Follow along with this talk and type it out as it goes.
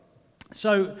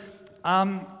So,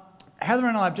 Heather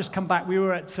and I have just come back. We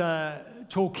were at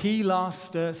Torquay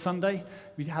last Sunday.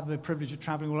 We have the privilege of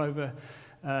traveling all over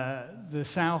the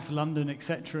south, London,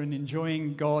 etc., and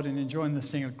enjoying God and enjoying the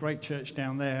seeing a great church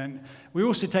down there. And we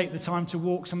also take the time to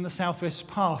walk some of the Southwest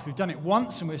Path. We've done it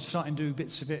once, and we're starting to do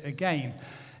bits of it again.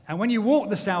 And when you walk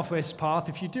the Southwest Path,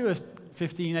 if you do a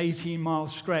 15, 18-mile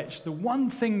stretch, the one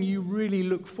thing you really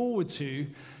look forward to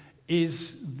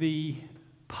is the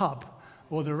pub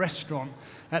or the restaurant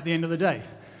at the end of the day.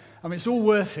 I mean, it's all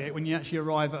worth it when you actually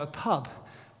arrive at a pub.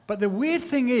 But the weird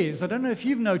thing is, I don't know if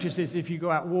you've noticed this if you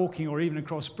go out walking or even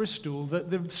across Bristol, that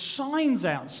the signs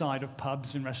outside of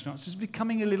pubs and restaurants is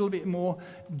becoming a little bit more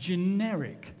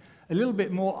generic. A little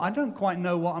bit more, I don't quite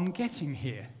know what I'm getting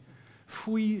here.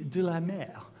 Fruits de la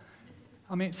mer.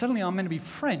 I mean, suddenly I'm meant to be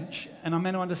French, and I'm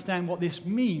meant to understand what this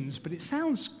means, but it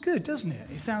sounds good, doesn't it?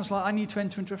 It sounds like I need to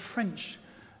enter into a French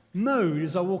mode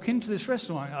as I walk into this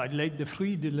restaurant. I'd like the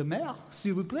fruits de la mer,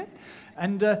 s'il vous plaît.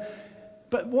 And,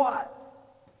 but what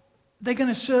they're going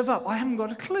to serve up, I haven't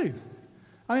got a clue.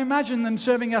 I mean, imagine them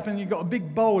serving up and you've got a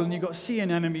big bowl and you've got sea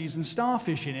anemones and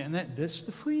starfish in it, and that's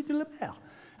the fruits de la mer.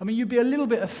 I mean, you'd be a little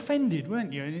bit offended,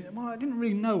 weren't you? And, well, I didn't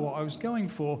really know what I was going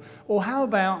for. Or how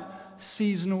about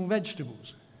seasonal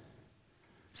vegetables?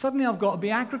 Suddenly I've got to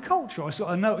be agricultural. I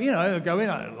sort of know, I go in,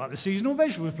 I like the seasonal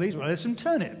vegetables, please. Well, there's some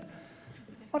turnip.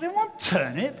 I didn't want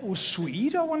turnip or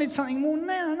swede. I wanted something more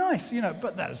nice,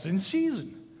 but that's in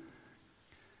season.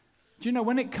 Do you know,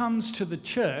 when it comes to the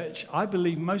church, I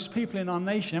believe most people in our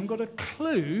nation haven't got a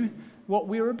clue what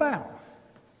we're about.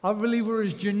 I believe we're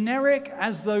as generic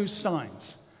as those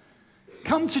signs.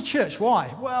 Come to church.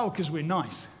 Why? Well, because we're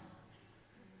nice.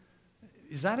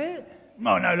 Is that it?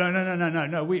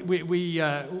 No.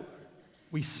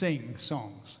 We sing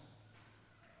songs.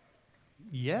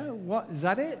 Yeah, what? Is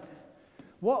that it?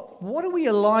 What are we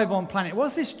alive on planet? What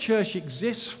does this church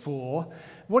exist for?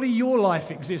 What do your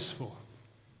life exist for?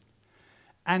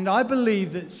 And I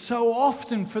believe that so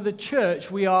often for the church,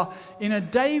 we are in a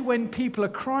day when people are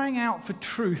crying out for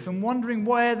truth and wondering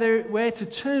where to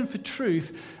turn for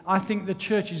truth. I think the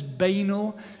church is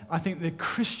banal. I think the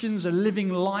Christians are living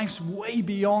lives way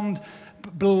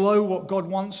below what God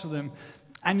wants for them.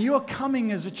 And you're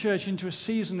coming as a church into a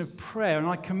season of prayer, and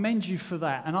I commend you for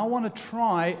that. And I want to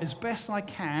try as best I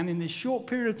can in this short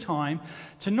period of time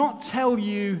to not tell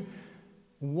you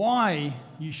why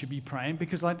you should be praying,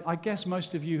 because I guess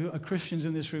most of you who are Christians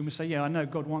in this room will say, yeah, I know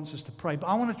God wants us to pray, but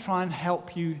I want to try and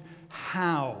help you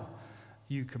how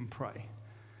you can pray.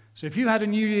 So if you had a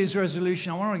New Year's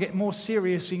resolution, I want to get more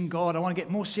serious in God, I want to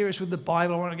get more serious with the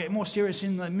Bible, I want to get more serious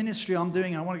in the ministry I'm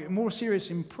doing, I want to get more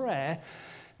serious in prayer,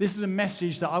 this is a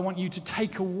message that I want you to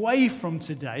take away from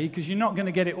today, because you're not going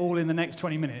to get it all in the next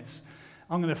 20 minutes.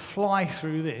 I'm going to fly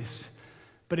through this.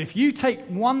 But if you take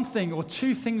one thing or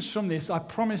two things from this, I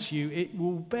promise you it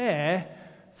will bear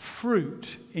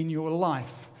fruit in your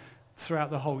life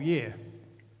throughout the whole year.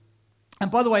 And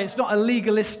by the way, it's not a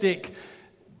legalistic,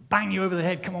 bang you over the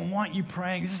head, come on, why aren't you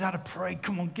praying? This is how to pray,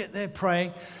 come on, get there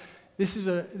praying. This is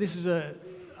a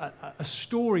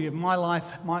story of my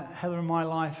life, Heather and my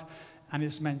life, and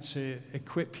it's meant to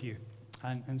equip you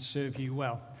and serve you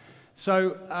well.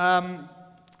 So,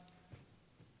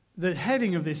 the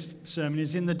heading of this sermon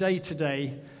is in the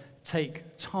day-to-day, take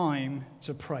time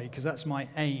to pray, because that's my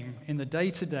aim. In the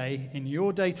day-to-day, in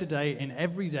your day-to-day, in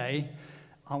every day,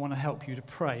 I want to help you to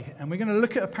pray. And we're going to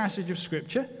look at a passage of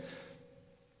Scripture.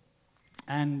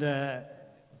 And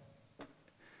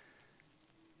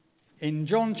in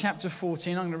John chapter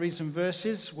 14, I'm going to read some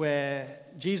verses where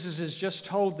Jesus has just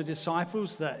told the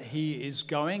disciples that he is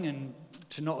going and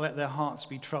to not let their hearts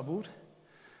be troubled.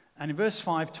 And in verse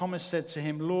 5, Thomas said to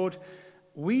him, Lord,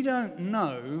 we don't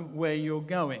know where you're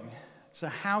going, so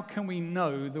how can we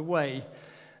know the way?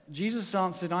 Jesus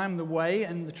answered, I am the way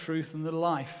and the truth and the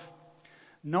life.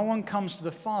 No one comes to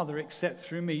the Father except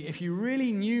through me. If you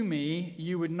really knew me,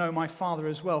 you would know my Father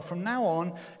as well. From now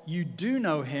on, you do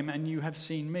know him and you have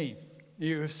seen me.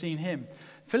 You have seen him.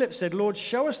 Philip said, Lord,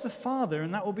 show us the Father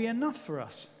and that will be enough for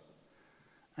us.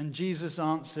 And Jesus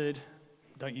answered,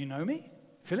 don't you know me,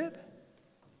 Philip?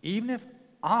 Even if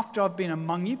after I've been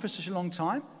among you for such a long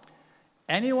time,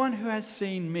 anyone who has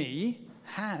seen me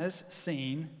has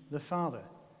seen the Father.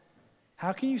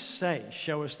 How can you say,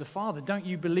 show us the Father? Don't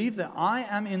you believe that I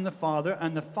am in the Father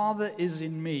and the Father is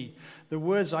in me? The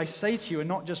words I say to you are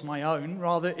not just my own,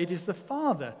 rather it is the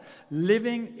Father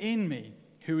living in me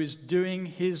who is doing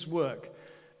his work.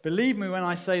 Believe me when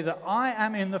I say that I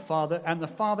am in the Father and the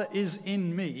Father is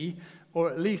in me,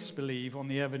 or at least believe on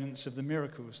the evidence of the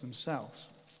miracles themselves.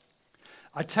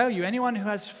 I tell you, anyone who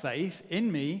has faith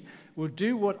in me will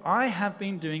do what I have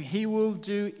been doing, he will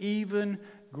do even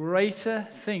greater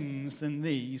things than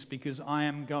these, because I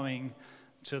am going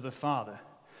to the Father.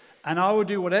 And I will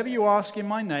do whatever you ask in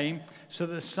my name, so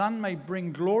that the Son may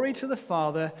bring glory to the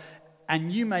Father,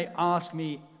 and you may ask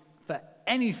me for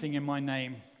anything in my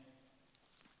name,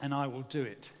 and I will do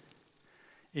it.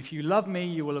 If you love me,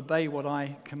 you will obey what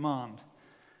I command.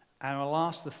 And I'll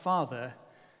ask the Father,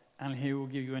 and he will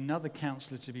give you another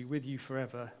counselor to be with you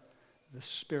forever, the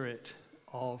Spirit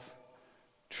of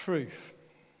truth.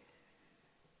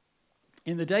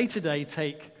 In the day-to-day,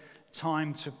 take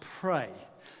time to pray.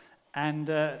 And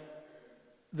the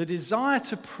desire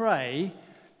to pray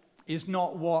is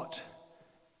not what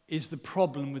is the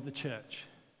problem with the church.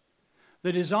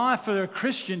 The desire for a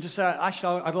Christian to say,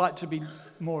 actually, I'd like to be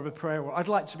more of a prayer warrior. I'd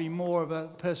like to be more of a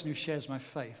person who shares my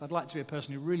faith. I'd like to be a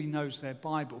person who really knows their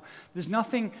Bible. There's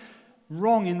nothing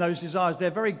wrong in those desires.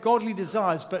 They're very godly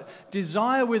desires, but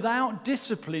desire without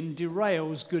discipline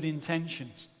derails good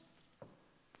intentions.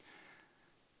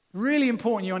 Really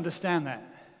important you understand that.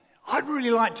 I'd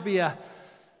really like to be a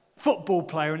football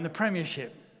player in the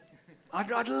Premiership.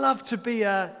 I'd love to be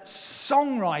a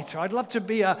songwriter. I'd love to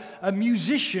be a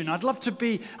musician. I'd love to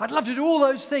do all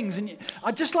those things. And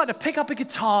I'd just like to pick up a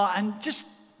guitar and just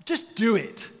do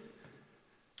it.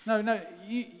 No,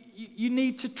 you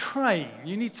need to train.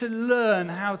 You need to learn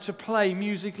how to play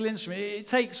musical instruments. It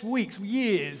takes weeks,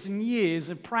 years and years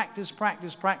of practice,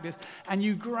 and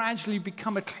you gradually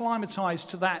become acclimatized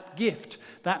to that gift,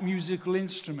 that musical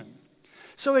instrument.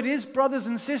 So it is, brothers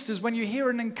and sisters, when you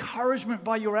hear an encouragement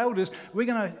by your elders, we're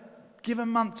going to give a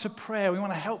month to prayer. We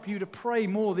want to help you to pray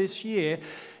more this year.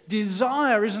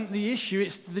 Desire isn't the issue.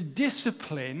 It's the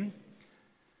discipline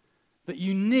that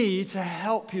you need to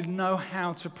help you know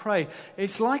how to pray.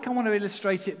 It's like, I want to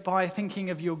illustrate it by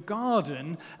thinking of your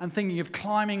garden and thinking of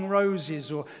climbing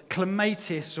roses or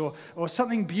clematis or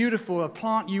something beautiful, a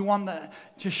plant you want that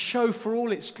to show for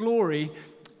all its glory.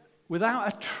 Without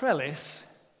a trellis,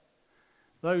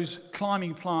 those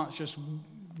climbing plants just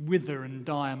wither and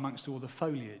die amongst all the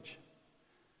foliage.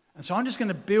 And so I'm just going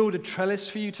to build a trellis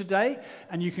for you today,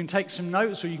 and you can take some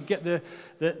notes, or you can get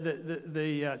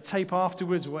the tape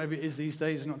afterwards, or whatever it is these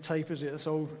days. It's not tape, is it? That's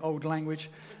old language.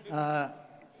 Get a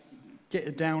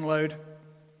download.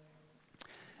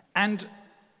 And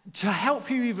to help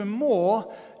you even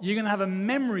more, you're going to have a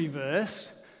memory verse,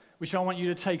 which I want you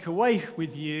to take away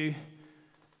with you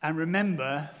and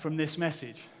remember from this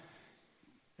message.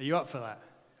 Are you up for that?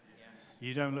 Yes.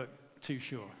 You don't look too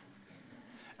sure.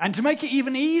 And to make it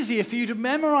even easier for you to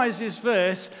memorize this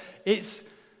verse, it's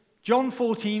John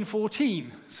 14:14.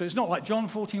 So it's not like John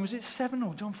 14, was it 7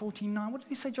 or John 14:9? What did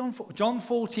he say, John 14? John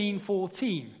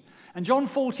 14:14. And John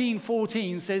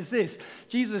 14:14 says this.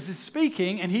 Jesus is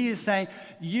speaking, and he is saying,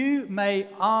 you may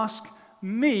ask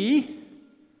me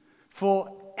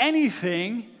for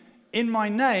anything in my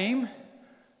name,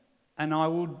 and I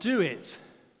will do it.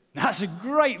 That's a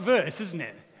great verse, isn't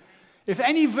it? If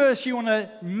any verse you want to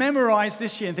memorize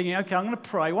this year and thinking, okay, I'm going to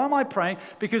pray. Why am I praying?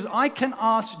 Because I can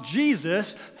ask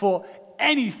Jesus for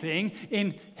anything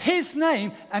in his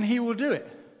name, and he will do it.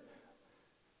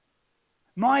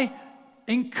 My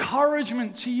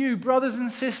encouragement to you, brothers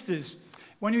and sisters,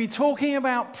 when you're talking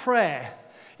about prayer,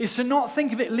 is to not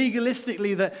think of it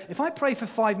legalistically that if I pray for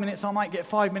 5 minutes, I might get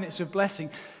 5 minutes of blessing.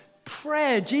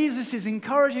 Prayer, Jesus is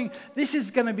encouraging, this is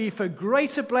going to be for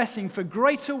greater blessing, for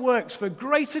greater works, for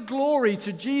greater glory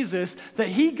to Jesus, that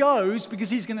he goes because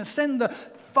he's going to send the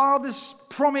Father's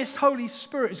promised Holy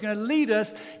Spirit. He's going to lead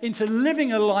us into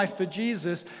living a life for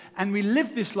Jesus, and we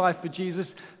live this life for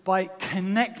Jesus by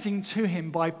connecting to him,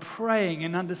 by praying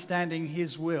and understanding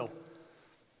his will.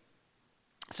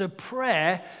 So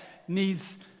prayer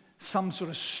needs some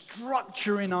sort of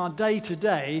structure in our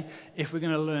day-to-day if we're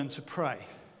going to learn to pray.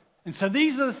 And so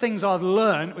these are the things I've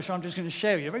learned, which I'm just going to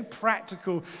share with you. A very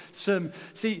practical sermon.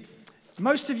 See,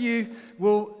 most of you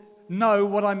will know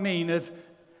what I mean of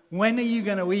when are you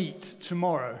going to eat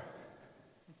tomorrow?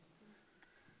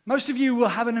 Most of you will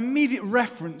have an immediate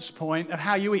reference point of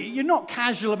how you eat. You're not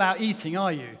casual about eating,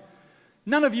 are you?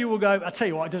 None of you will go, I'll tell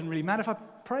you what, it doesn't really matter if I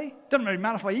pray. It doesn't really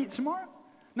matter if I eat tomorrow.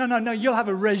 No, you'll have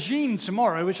a regime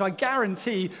tomorrow, which I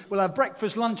guarantee will have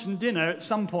breakfast, lunch, and dinner at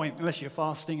some point, unless you're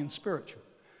fasting and spiritual.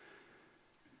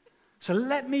 So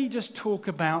let me just talk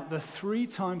about the 3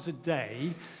 times a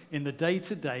day in the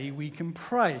day-to-day we can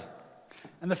pray.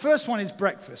 And the first one is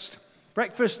breakfast.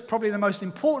 Breakfast, probably the most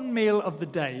important meal of the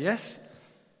day, yes?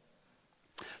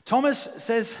 Thomas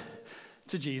says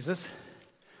to Jesus,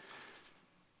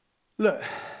 look,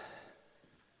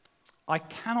 I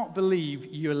cannot believe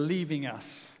you're leaving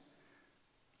us.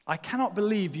 I cannot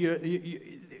believe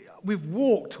We've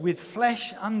walked with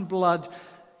flesh and blood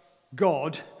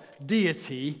God,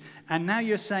 deity, and now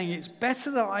you're saying it's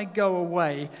better that I go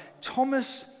away.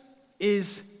 Thomas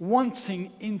is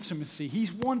wanting intimacy.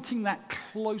 He's wanting that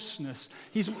closeness.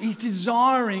 He's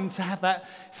desiring to have that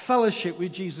fellowship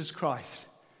with Jesus Christ.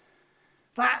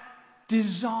 That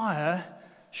desire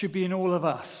should be in all of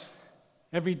us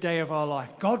every day of our life.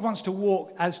 God wants to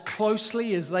walk as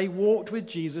closely as they walked with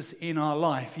Jesus in our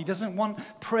life. He doesn't want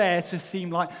prayer to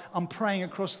seem like I'm praying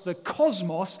across the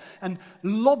cosmos and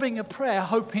lobbing a prayer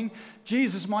hoping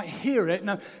Jesus might hear it.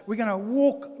 No, we're going to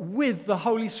walk with the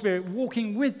Holy Spirit,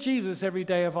 walking with Jesus every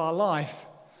day of our life.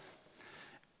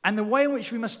 And the way in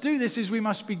which we must do this is we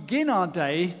must begin our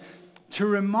day to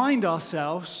remind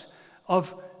ourselves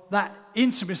of that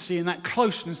intimacy and that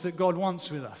closeness that God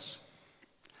wants with us.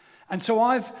 And so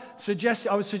I would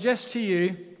suggest to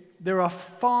you, there are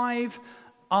 5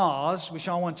 R's which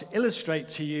I want to illustrate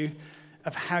to you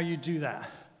of how you do that.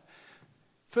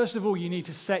 First of all, you need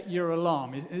to set your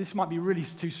alarm. This might be really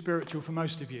too spiritual for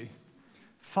most of you.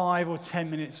 5 or 10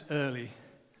 minutes early.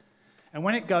 And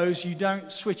when it goes, you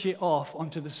don't switch it off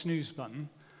onto the snooze button.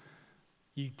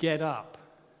 You get up.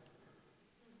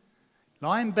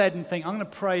 Lie in bed and think, I'm going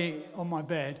to pray on my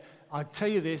bed. I'll tell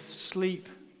you this, sleep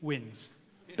wins.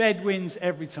 Bed wins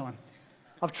every time.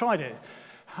 I've tried it.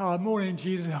 Oh, morning,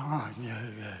 Jesus. Oh,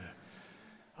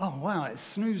 wow, it's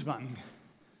snooze button.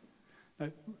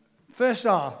 No, first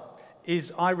R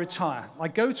is I retire. I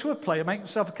go to a place, I make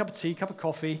myself a cup of tea, cup of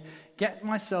coffee, get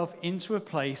myself into a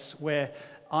place where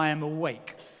I am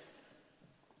awake.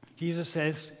 Jesus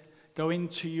says, go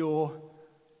into your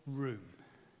room.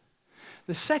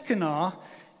 The second R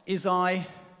is I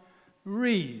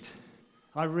read.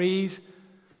 I read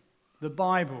the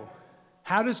Bible.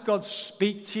 How does God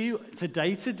speak to you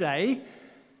today?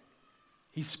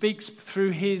 He speaks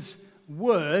through His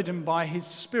Word and by His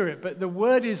Spirit. But the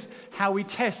Word is how we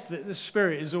test that the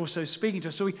Spirit is also speaking to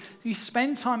us. So we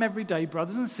spend time every day,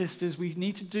 brothers and sisters, we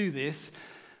need to do this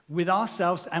with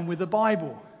ourselves and with the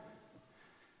Bible.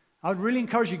 I would really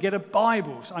encourage you to get a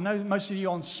Bible. I know most of you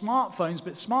are on smartphones,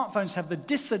 but smartphones have the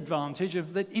disadvantage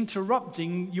of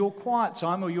interrupting your quiet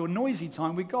time or your noisy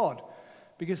time with God.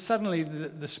 Because suddenly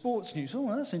the sports news,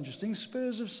 oh, that's interesting,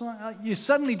 Spurs have signed. You're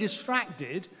suddenly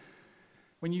distracted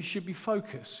when you should be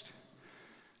focused.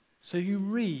 So you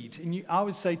read, and I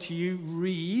would say to you,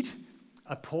 read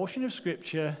a portion of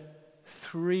Scripture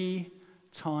 3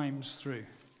 times through.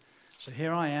 So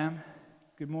here I am.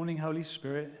 Good morning, Holy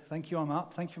Spirit. Thank you, I'm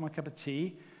up. Thank you for my cup of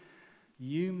tea.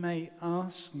 You may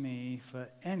ask me for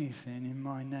anything in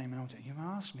my name. You may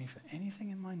ask me for anything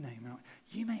in my name.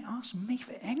 You may ask me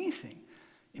for anything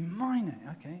in my name.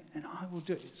 Okay, and I will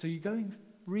do it. So you go in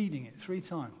reading it 3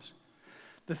 times.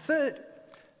 The third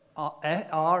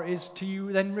R is to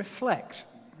you then reflect.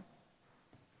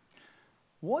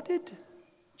 What did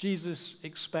Jesus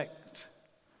expect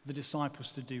the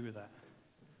disciples to do with that?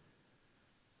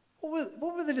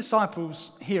 What were the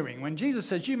disciples hearing? When Jesus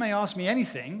says, you may ask me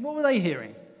anything, what were they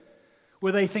hearing?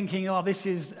 Were they thinking, oh, this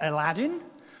is Aladdin?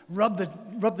 Rub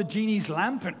the genie's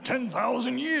lamp and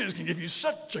 10,000 years can give you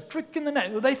such a trick in the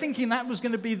neck. Were they thinking that was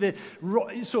going to be the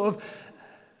sort of,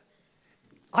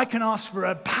 I can ask for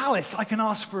a palace, I can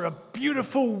ask for a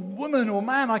beautiful woman or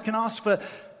man, I can ask for...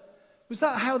 Was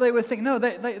that how they were thinking? No,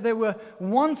 they were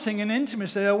wanting an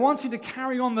intimacy. They were wanting to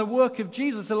carry on the work of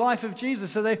Jesus, the life of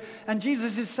Jesus. And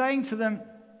Jesus is saying to them,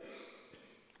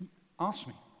 ask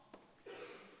me.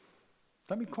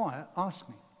 Don't be quiet, ask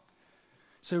me.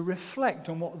 So reflect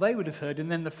on what they would have heard. And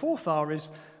then the fourth R is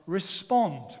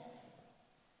respond.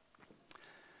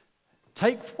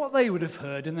 Take what they would have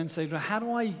heard and then say, how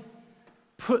do I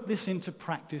put this into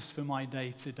practice for my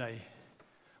day today?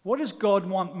 What does God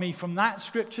want me from that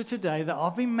scripture today that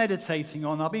I've been meditating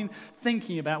on, I've been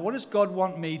thinking about? What does God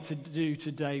want me to do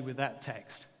today with that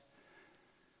text?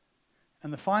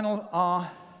 And the final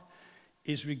R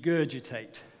is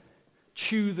regurgitate.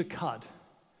 Chew the cud.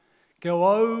 Go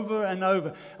over and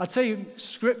over. I tell you,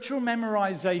 scriptural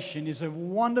memorization is a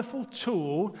wonderful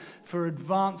tool for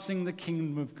advancing the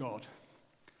kingdom of God.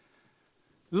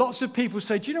 Lots of people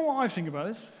say, do you know what I think about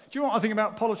this? Do you know what I think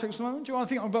about politics at the moment? Do you know what I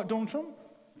think about Donald Trump?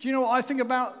 Do you know what I think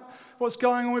about what's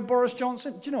going on with Boris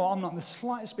Johnson? Do you know what? I'm not in the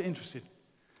slightest bit interested.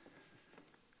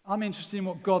 I'm interested in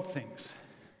what God thinks,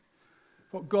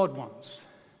 what God wants,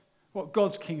 what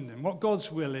God's kingdom, what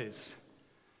God's will is.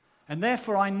 And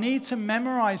therefore, I need to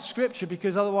memorize Scripture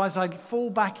because otherwise I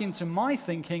fall back into my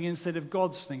thinking instead of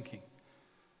God's thinking.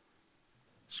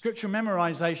 Scripture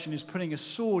memorization is putting a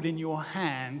sword in your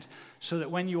hand so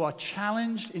that when you are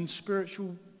challenged in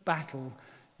spiritual battle,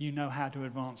 you know how to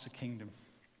advance the kingdom.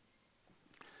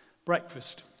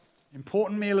 Breakfast.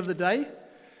 Important meal of the day.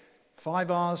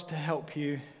 5 R's to help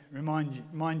you,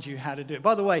 remind you how to do it.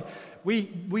 By the way,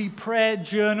 we prayer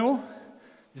journal.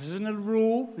 This isn't a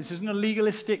rule. This isn't a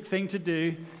legalistic thing to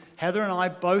do. Heather and I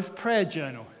both prayer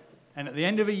journal. And at the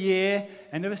end of a year,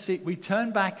 end of a season, we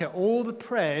turn back at all the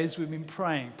prayers we've been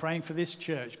praying for this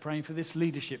church, praying for this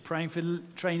leadership, praying for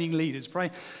training leaders,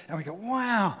 and we go,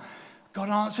 wow, God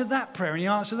answered that prayer, and he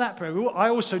answered that prayer. I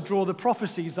also draw the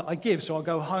prophecies that I give, so I'll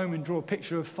go home and draw a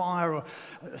picture of fire or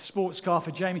a sports car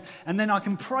for Jamie, and then I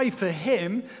can pray for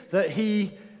him that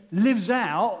he lives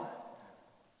out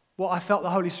what I felt the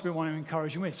Holy Spirit wanted to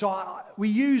encourage him with. So we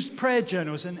use prayer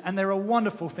journals, and they're a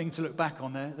wonderful thing to look back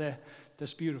on. They're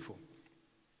just beautiful.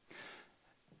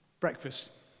 Breakfast.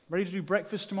 Ready to do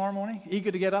breakfast tomorrow morning?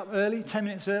 Eager to get up early, 10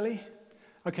 minutes early?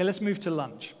 Okay, let's move to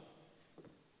lunch.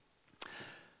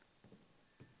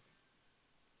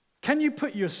 Can you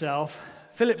put yourself,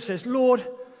 Philip says, Lord,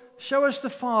 show us the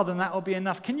Father and that will be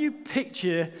enough. Can you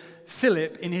picture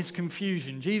Philip in his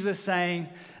confusion? Jesus saying,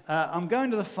 I'm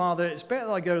going to the Father, it's better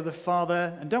that I go to the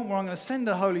Father, and don't worry, I'm going to send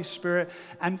the Holy Spirit,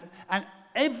 and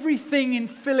everything in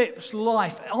Philip's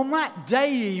life, on that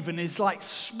day even, is like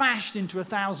smashed into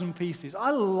 1,000 pieces.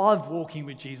 I love walking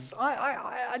with Jesus.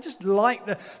 I just like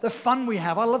the fun we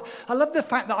have. I love the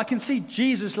fact that I can see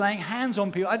Jesus laying hands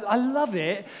on people. I love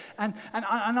it. And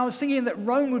I was thinking that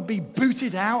Rome would be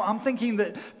booted out. I'm thinking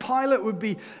that Pilate would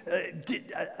be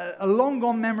a long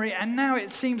gone memory. And now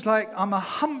it seems like I'm a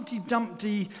Humpty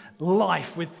Dumpty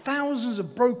life with thousands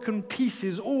of broken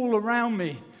pieces all around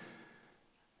me.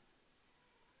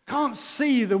 Can't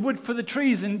see the wood for the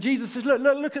trees, and Jesus says,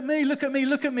 look at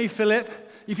me, Philip.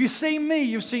 If you've seen me,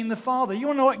 you've seen the Father. You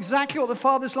want to know exactly what the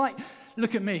Father's like?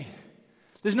 Look at me.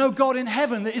 There's no God in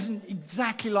heaven that isn't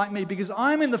exactly like me, because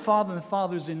I'm in the Father and the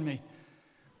Father is in me.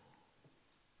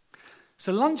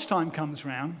 So lunchtime comes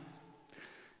round,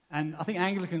 and I think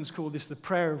Anglicans call this the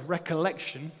prayer of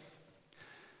recollection.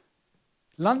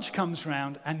 Lunch comes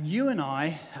round, and you and I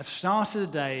have started a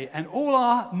day, and all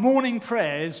our morning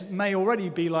prayers may already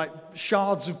be like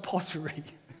shards of pottery.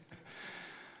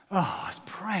 I was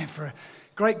praying for a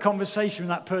great conversation with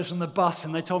that person on the bus,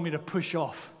 and they told me to push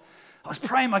off. I was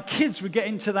praying my kids would get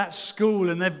into that school,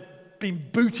 and they've been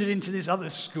booted into this other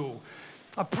school.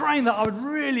 I'm praying that I would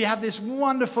really have this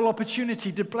wonderful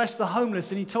opportunity to bless the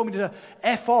homeless, and he told me to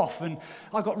F off, and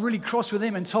I got really cross with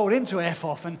him and told him to F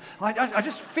off, and I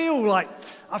just feel like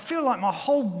my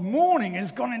whole morning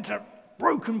has gone into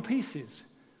broken pieces.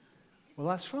 Well,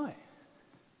 that's right.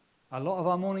 A lot of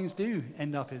our mornings do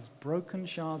end up as broken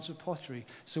shards of pottery.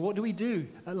 So what do we do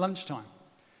at lunchtime?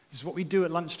 This is what we do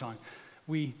at lunchtime.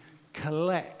 We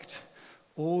collect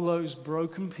all those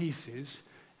broken pieces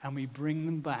and we bring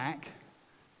them back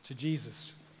to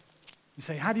Jesus. You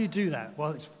say, how do you do that?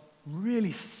 Well, it's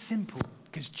really simple,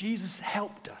 because Jesus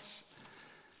helped us.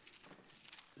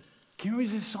 Can you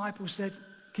remember his disciples said,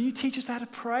 can you teach us how to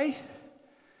pray?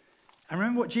 And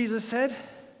remember what Jesus said?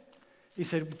 He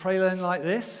said, pray then like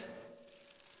this.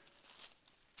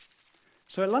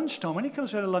 So at lunchtime, when it comes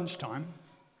to lunchtime,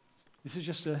 this is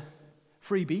just a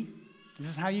freebie. This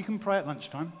is how you can pray at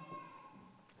lunchtime.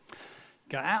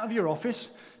 Go out of your office,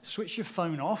 switch your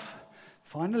phone off,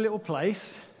 find a little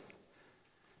place,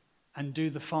 and do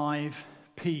the 5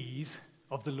 P's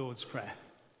of the Lord's Prayer.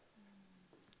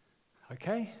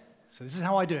 Okay? So this is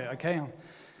how I do it, okay?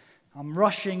 I'm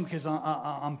rushing because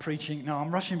I'm preaching. No, I'm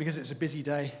rushing because it's a busy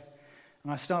day.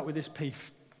 And I start with this P.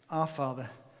 Our Father,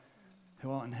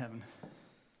 who art in heaven,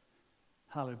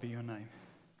 hallowed be your name.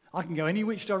 I can go any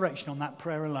which direction on that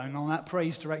prayer alone, on that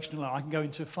praise direction alone. I can go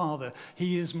into Father,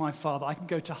 he is my Father. I can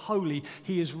go to Holy,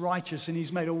 he is righteous and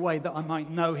he's made a way that I might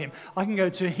know him. I can go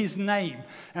to his name.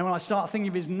 And when I start thinking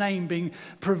of his name being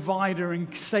provider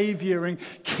and savior and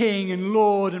king and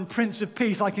Lord and Prince of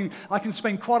Peace, I can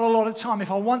spend quite a lot of time. If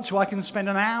I want to, I can spend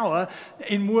an hour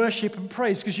in worship and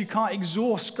praise, because you can't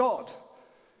exhaust God.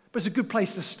 But it's a good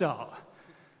place to start.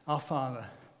 Our Father,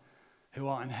 who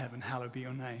art in heaven, hallowed be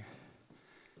your name.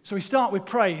 So we start with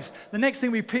praise. The next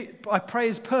thing I pray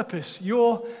is purpose.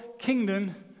 Your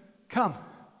kingdom come.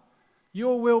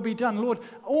 Your will be done. Lord,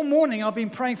 all morning I've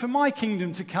been praying for my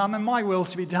kingdom to come and my will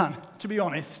to be done, to be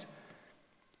honest.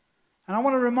 And I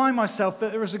want to remind myself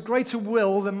that there is a greater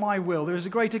will than my will. There is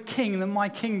a greater king than my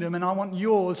kingdom, and I want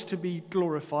yours to be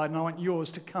glorified, and I want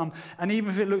yours to come. And even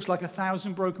if it looks like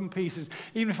 1,000 broken pieces,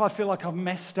 even if I feel like I've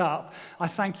messed up, I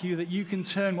thank you that you can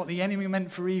turn what the enemy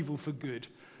meant for evil for good.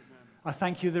 I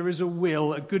thank you there is a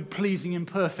will, a good, pleasing, and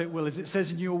perfect will, as it says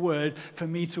in your word, for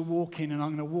me to walk in, and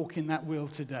I'm going to walk in that will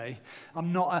today.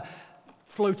 I'm not a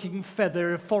floating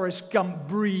feather, a Forrest Gump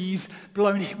breeze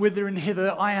blown whither and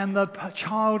hither. I am the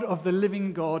child of the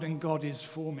living God, and God is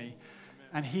for me.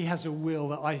 And he has a will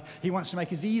that he wants to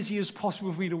make as easy as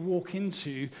possible for me to walk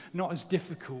into, not as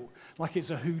difficult, like it's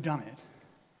a whodunit.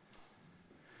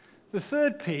 The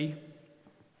third P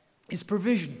is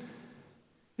provision.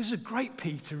 This is a great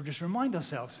P to just remind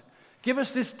ourselves. Give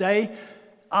us this day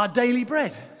our daily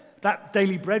bread. That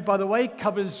daily bread, by the way,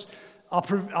 covers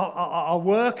our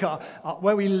work,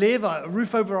 where we live, a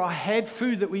roof over our head,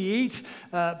 food that we eat,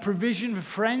 provision for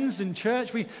friends in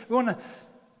church. We want to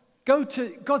go to,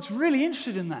 God's really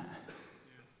interested in that.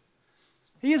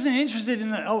 He isn't interested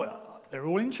in that, oh, they're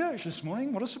all in church this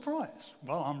morning, what a surprise.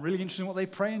 Well, I'm really interested in what they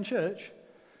pray in church.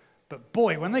 But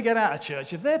boy, when they get out of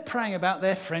church, if they're praying about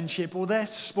their friendship or their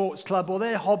sports club or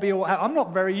their hobby, I'm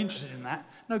not very interested in that.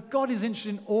 No, God is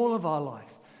interested in all of our life.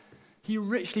 He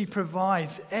richly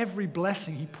provides every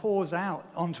blessing he pours out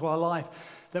onto our life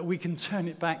that we can turn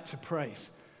it back to praise.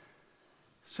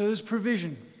 So there's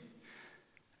provision.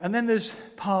 And then there's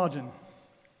pardon.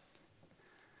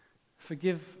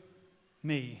 Forgive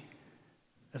me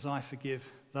as I forgive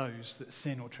those that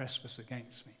sin or trespass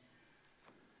against me.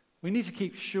 We need to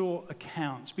keep short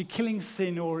accounts. Be killing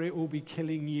sin or it will be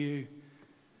killing you.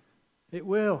 It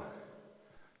will.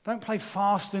 Don't play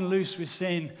fast and loose with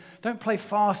sin. Don't play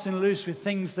fast and loose with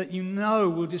things that you know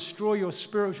will destroy your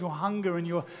spiritual hunger and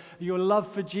your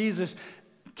love for Jesus.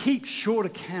 Keep short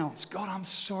accounts. God, I'm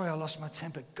sorry I lost my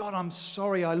temper. God, I'm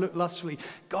sorry I looked lustfully.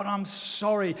 God, I'm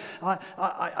sorry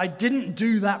I didn't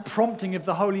do that prompting of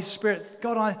the Holy Spirit.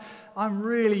 God, I'm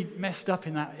really messed up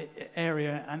in that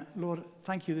area. And Lord,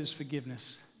 thank you there's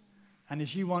forgiveness. And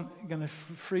as you going to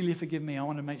freely forgive me, I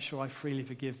want to make sure I freely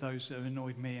forgive those that have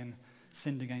annoyed me and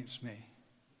sinned against me.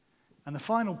 And the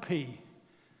final P, and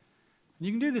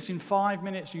you can do this in 5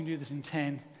 minutes, you can do this in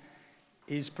 10,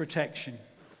 is protection.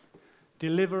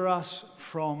 Deliver us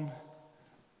from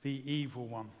the evil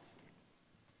one.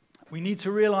 We need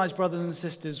to realize, brothers and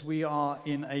sisters, we are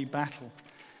in a battle,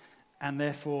 and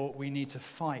therefore we need to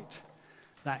fight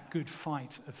that good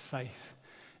fight of faith.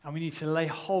 And we need to lay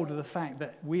hold of the fact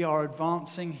that we are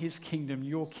advancing his kingdom,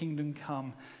 your kingdom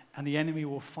come, and the enemy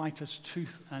will fight us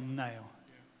tooth and nail.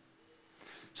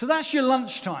 So that's your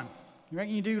lunchtime. You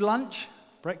reckon you do lunch,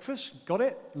 breakfast, got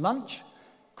it? Lunch,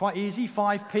 quite easy,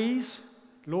 5 Ps.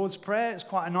 Lord's Prayer, it's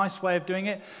quite a nice way of doing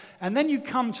it. And then you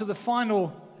come to the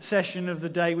final session of the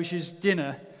day, which is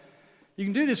dinner. You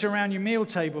can do this around your meal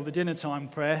table, the dinner time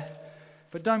prayer,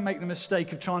 but don't make the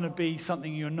mistake of trying to be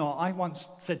something you're not. I once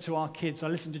said to our kids, I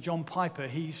listened to John Piper,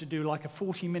 he used to do like a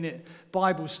 40-minute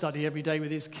Bible study every day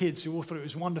with his kids who all thought it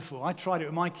was wonderful. I tried it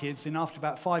with my kids, and after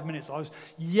about 5 minutes, I was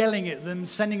yelling at them,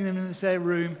 sending them into their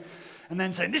room, and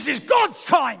then saying, this is God's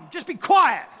time, just be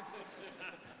quiet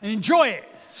and enjoy it.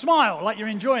 Smile like you're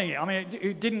enjoying it. I mean,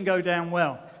 it didn't go down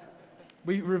well.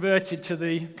 We reverted to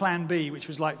the plan B, which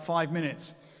was like 5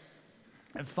 minutes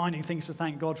of finding things to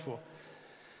thank God for.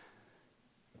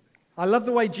 I love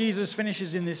the way Jesus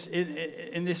finishes in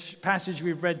this passage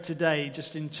we've read today,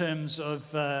 just in terms of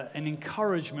an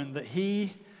encouragement that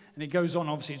he, and it goes on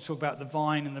obviously to talk about the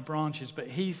vine and the branches, but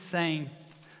he's saying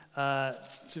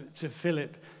to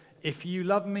Philip, if you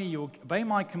love me, you'll obey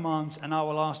my commands, and I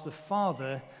will ask the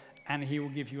Father, and he will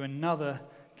give you another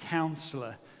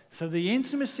counselor. So the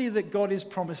intimacy that God is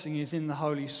promising is in the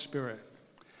Holy Spirit.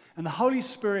 And the Holy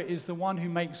Spirit is the one who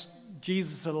makes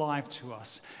Jesus alive to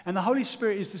us. And the Holy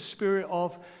Spirit is the Spirit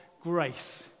of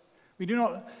grace. We do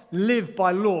not live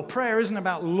by law. Prayer isn't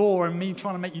about law and me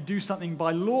trying to make you do something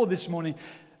by law this morning.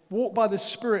 Walk by the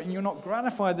Spirit and you'll not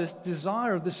gratify the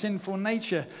desire of the sinful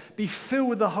nature. Be filled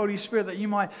with the Holy Spirit that you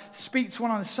might speak to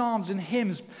one of the Psalms and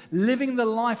hymns. Living the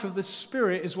life of the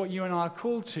Spirit is what you and I are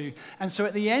called to. And so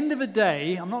at the end of a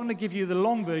day, I'm not going to give you the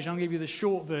long version, I'm going to give you the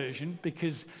short version,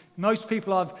 because most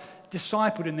people I've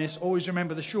discipled in this always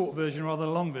remember the short version rather than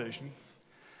the long version.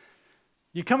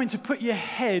 You're coming to put your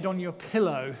head on your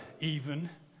pillow even.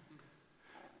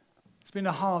 It's been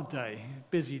a hard day,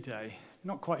 busy day.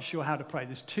 Not quite sure how to pray.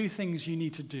 There's 2 things you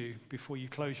need to do before you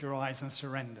close your eyes and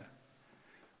surrender.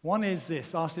 One is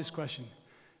this, ask this question.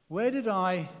 Where did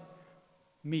I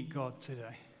meet God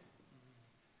today?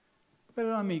 Where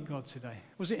did I meet God today?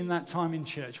 Was it in that time in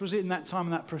church? Was it in that time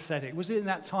in that prophetic? Was it in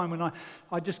that time when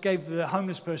I just gave the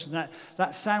homeless person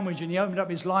that sandwich and he opened up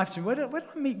his life to me? Where did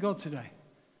I meet God today?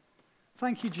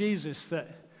 Thank you, Jesus, that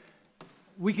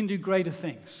we can do greater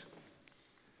things.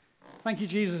 Thank you,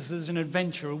 Jesus, as an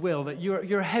adventure, a will, that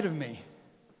you're ahead of me.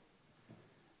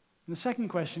 And the second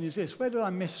question is this, where did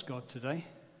I miss God today?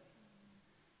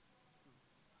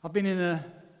 I've been in a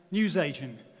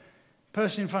newsagent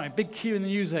Person in front of me, big queue in the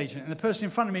newsagent, and the person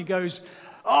in front of me goes,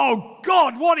 "Oh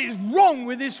God, what is wrong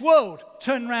with this world?"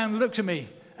 Turned around, looked at me,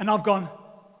 and I've gone,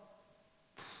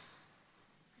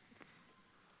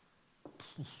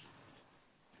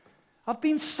 I've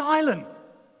been silent.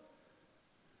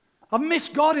 I've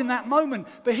missed God in that moment.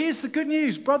 But here's the good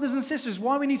news, brothers and sisters,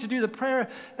 why we need to do the prayer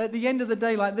at the end of the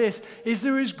day like this is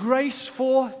there is grace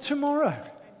for tomorrow.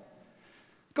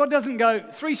 God doesn't go,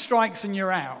 3 strikes and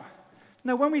you're out.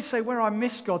 No, when we say, where I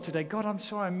missed God today, God, I'm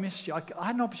sorry I missed you. I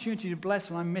had an opportunity to bless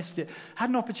and I missed it. I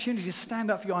had an opportunity to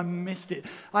stand up for you, I missed it.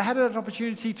 I had an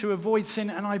opportunity to avoid sin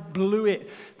and I blew it.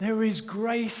 There is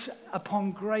grace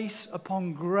upon grace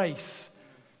upon grace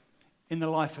in the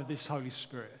life of this Holy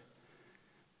Spirit.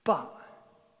 But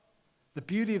the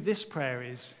beauty of this prayer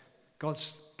is God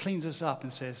cleans us up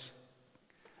and says,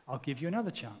 I'll give you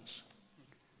another chance.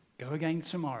 Go again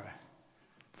tomorrow.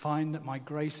 Find that my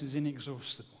grace is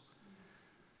inexhaustible.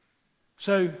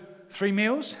 So 3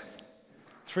 meals,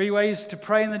 3 ways to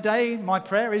pray in the day. My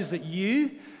prayer is that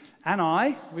you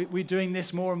and we're doing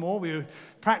this more and more. We were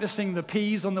practicing the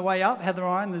P's on the way up, Heather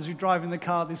and I, as we drive in the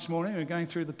car this morning. We're going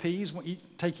through the P's,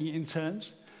 taking it in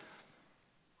turns.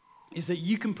 Is that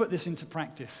you can put this into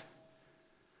practice.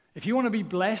 If you want to be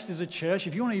blessed as a church,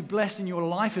 if you want to be blessed in your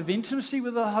life of intimacy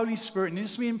with the Holy Spirit, and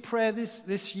intimacy in prayer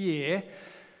this year,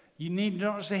 you need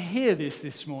not just to hear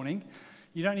this morning.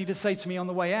 You don't need to say to me on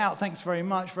the way out, thanks very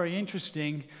much, very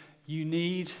interesting. You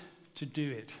need to do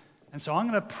it. And so I'm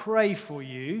going to pray for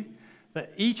you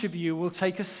that each of you will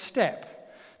take a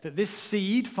step, that this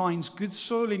seed finds good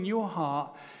soil in your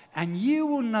heart, and you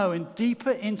will know in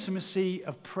deeper intimacy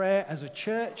of prayer as a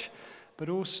church, but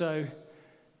also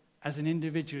as an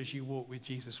individual as you walk with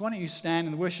Jesus. Why don't you stand,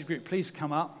 and the worship group, please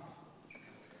come up.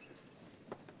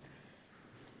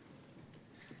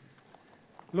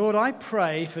 Lord, I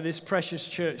pray for this precious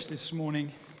church this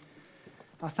morning.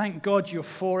 I thank God you're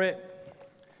for it.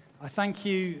 I thank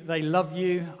you they love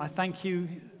you. I thank you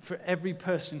for every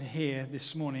person here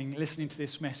this morning listening to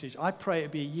this message. I pray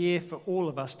it be a year for all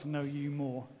of us to know you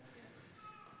more.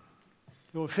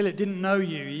 Lord, Philip didn't know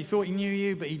you. He thought he knew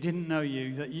you, but he didn't know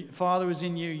you. That Father was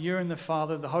in you, you're in the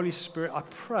Father, the Holy Spirit. I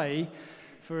pray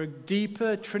for a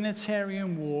deeper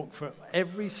Trinitarian walk for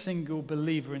every single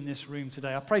believer in this room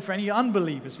today. I pray for any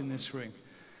unbelievers in this room.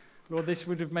 Lord, this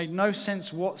would have made no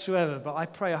sense whatsoever, but I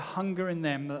pray a hunger in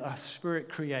them that a Spirit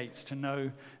creates to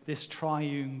know this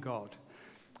triune God.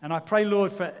 And I pray,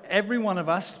 Lord, for every one of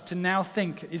us to now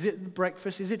think, is it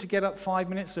breakfast? Is it to get up 5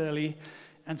 minutes early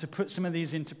and to put some of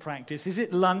these into practice? Is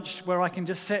it lunch where I can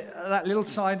just set that little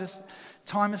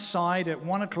time aside at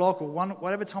 1 o'clock or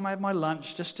whatever time I have my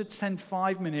lunch, just to spend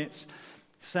 5 minutes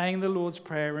saying the Lord's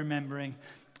Prayer, remembering.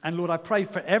 And Lord, I pray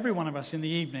for every one of us in the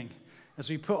evening, as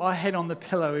we put our head on the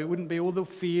pillow, it wouldn't be all the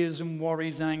fears and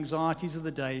worries and anxieties of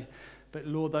the day, but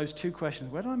Lord, those 2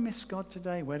 questions: where did I miss God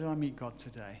today? Where did I meet God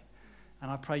today?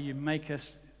 And I pray you make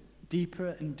us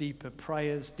deeper and deeper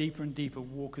prayers, deeper and deeper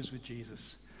walkers with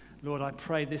Jesus. Lord, I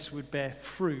pray this would bear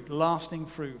fruit, lasting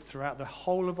fruit throughout the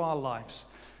whole of our lives.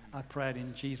 I pray it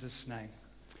in Jesus' name.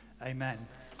 Amen.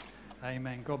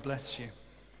 Amen. God bless you.